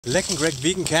Lek and Greg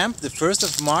Vegan Camp, the 1st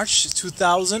of March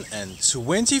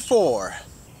 2024.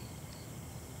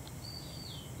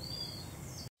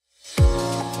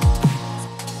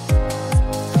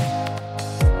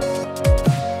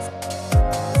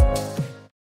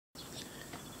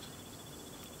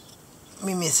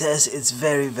 Mimi says it's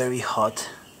very hot.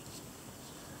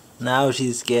 Now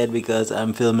she's scared because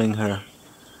I'm filming her.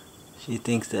 She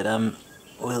thinks that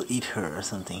will eat her or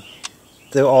something.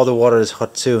 All the water is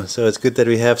hot too, so it's good that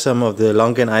we have some of the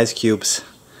longan ice cubes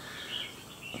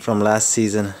from last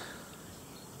season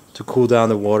to cool down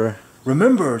the water.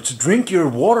 Remember to drink your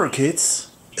water, kids,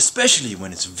 especially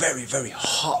when it's very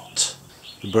hot.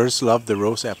 The birds love the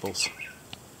rose apples.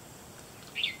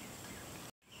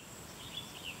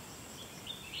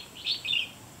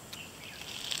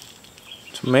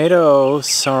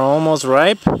 Tomatoes are almost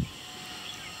ripe.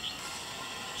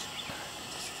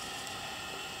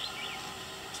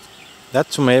 That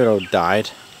tomato died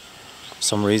for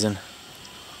some reason.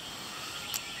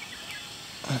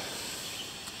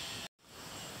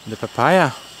 The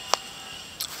papaya.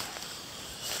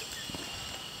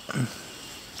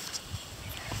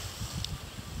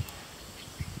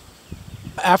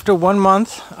 After 1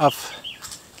 month of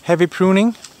heavy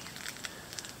pruning,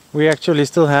 we actually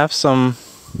still have some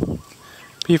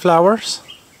pea flowers,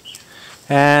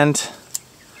 and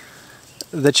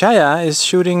the chaya is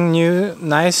shooting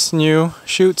nice new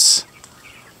shoots.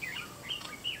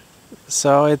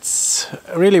 So it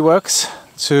really works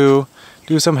to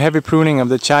do some heavy pruning of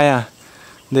the chaya.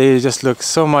 They just look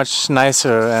so much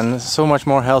nicer and so much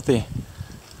more healthy.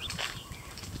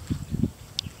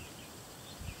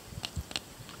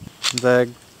 The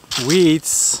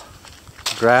weeds,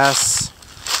 grass,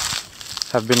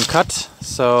 have been cut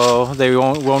so they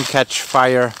won't catch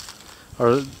fire,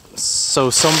 or so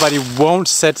somebody won't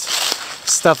set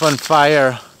stuff on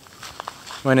fire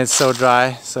when it's so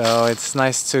dry. So it's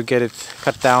nice to get it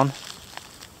cut down.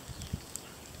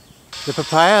 The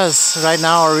papayas right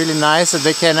now are really nice, that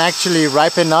they can actually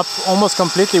ripen up almost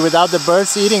completely without the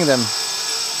birds eating them.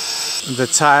 The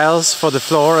tiles for the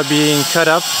floor are being cut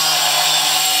up.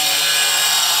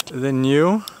 The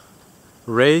new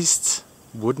raised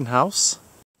wooden house.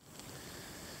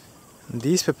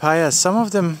 These papayas, some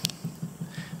of them,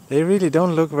 they really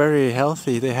don't look very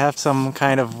healthy. They have some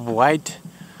kind of white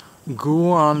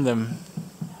goo on them.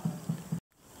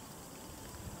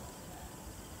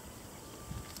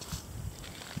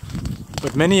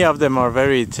 But many of them are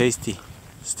very tasty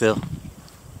still.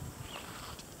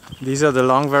 These are the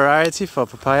long variety for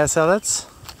papaya salads.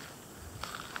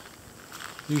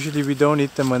 Usually we don't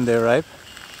eat them when they're ripe.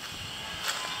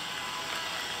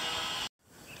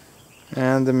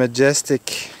 And the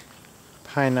majestic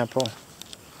pineapple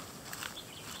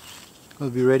will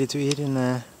be ready to eat in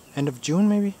the end of June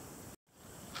maybe.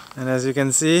 And as you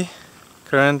can see,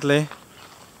 currently,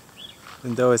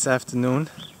 even though it's afternoon,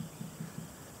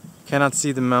 you cannot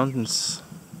see the mountains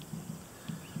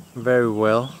very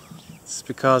well. It's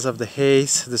because of the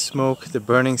haze, the smoke, the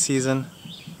burning season.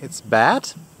 It's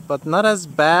bad, but not as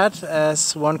bad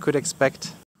as one could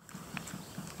expect.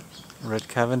 Red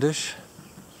Cavendish.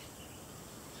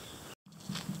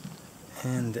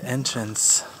 And the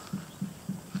entrance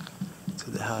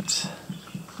to the hut.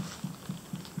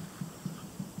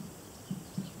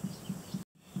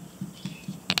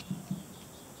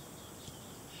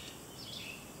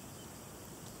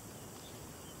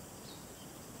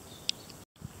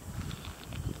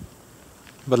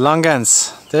 But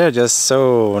longans, they're just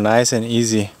so nice and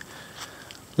easy.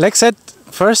 Like said,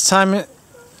 first time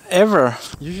ever.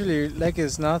 Usually Lek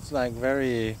is not like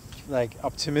very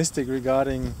optimistic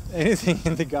regarding anything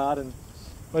in the garden,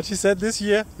 but she said this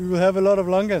year we will have a lot of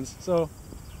longans, so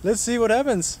let's see what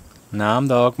happens.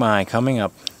 Namdogmai coming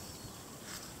up.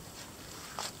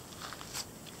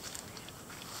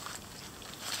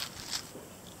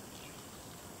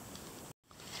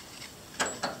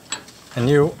 A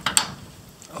new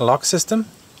lock system,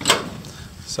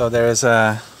 so there is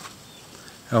a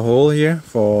hole here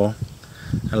for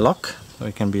a lock, so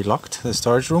it can be locked, the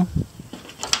storage room.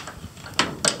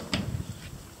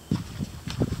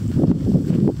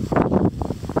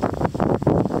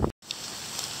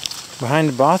 Behind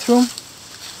the bathroom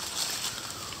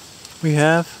we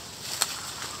have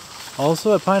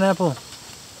also a pineapple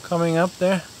coming up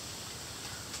there.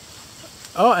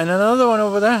 Oh, and another one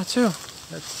over there too.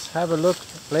 Let's have a look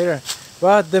later.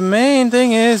 But the main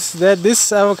thing is that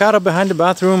this avocado behind the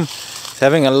bathroom is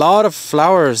having a lot of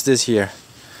flowers this year.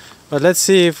 But let's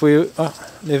see if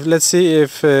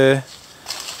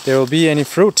there will be any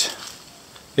fruit.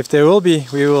 If there will be,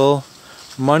 we will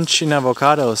munch in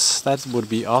avocados. That would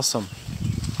be awesome.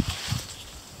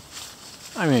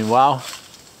 I mean, wow.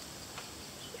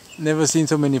 Never seen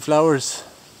so many flowers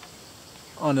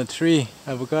on a tree,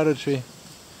 avocado tree.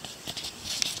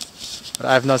 But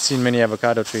I've not seen many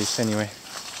avocado trees anyway.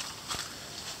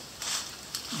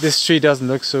 This tree doesn't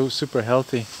look so super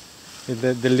healthy.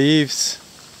 The leaves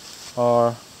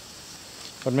are,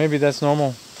 but maybe that's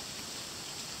normal.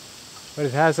 But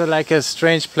it has like a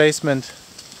strange placement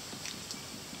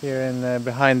here in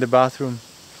behind the bathroom.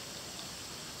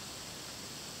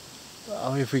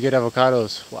 Oh, if we get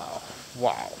avocados, wow,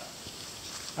 wow.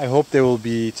 I hope they will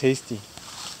be tasty.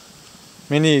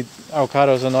 Many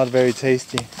avocados are not very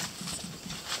tasty.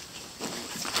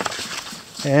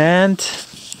 And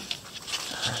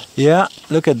yeah,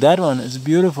 look at that one, it's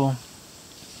beautiful.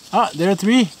 Ah, there are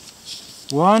 3.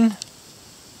 1,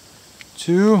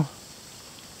 2,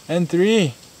 and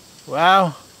 3.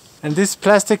 Wow. And this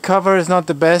plastic cover is not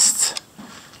the best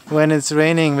when it's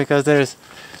raining because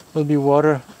will be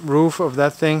water roof of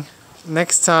that thing.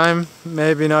 Next time,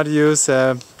 maybe not use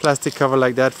a plastic cover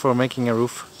like that for making a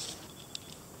roof.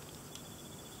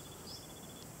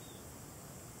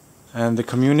 And the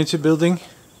community building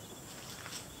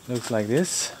looks like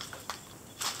this.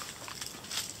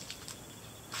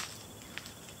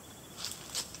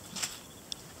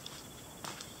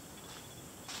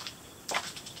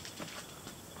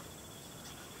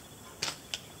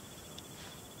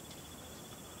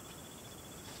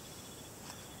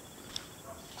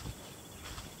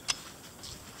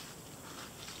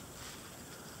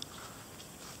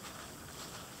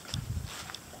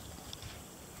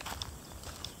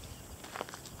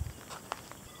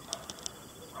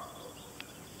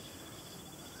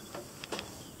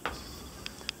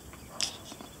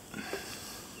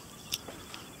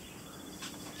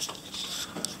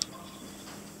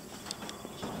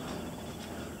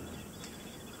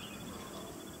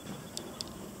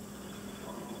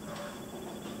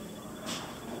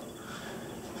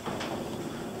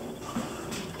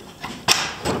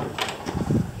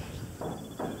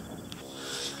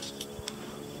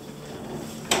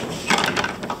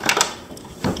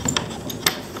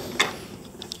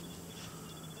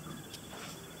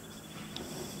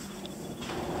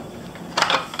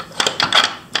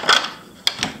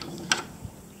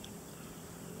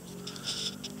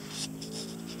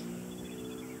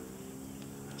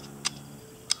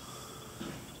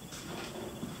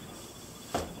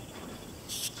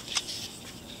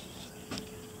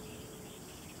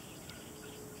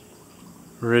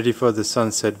 Ready for the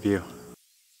sunset view.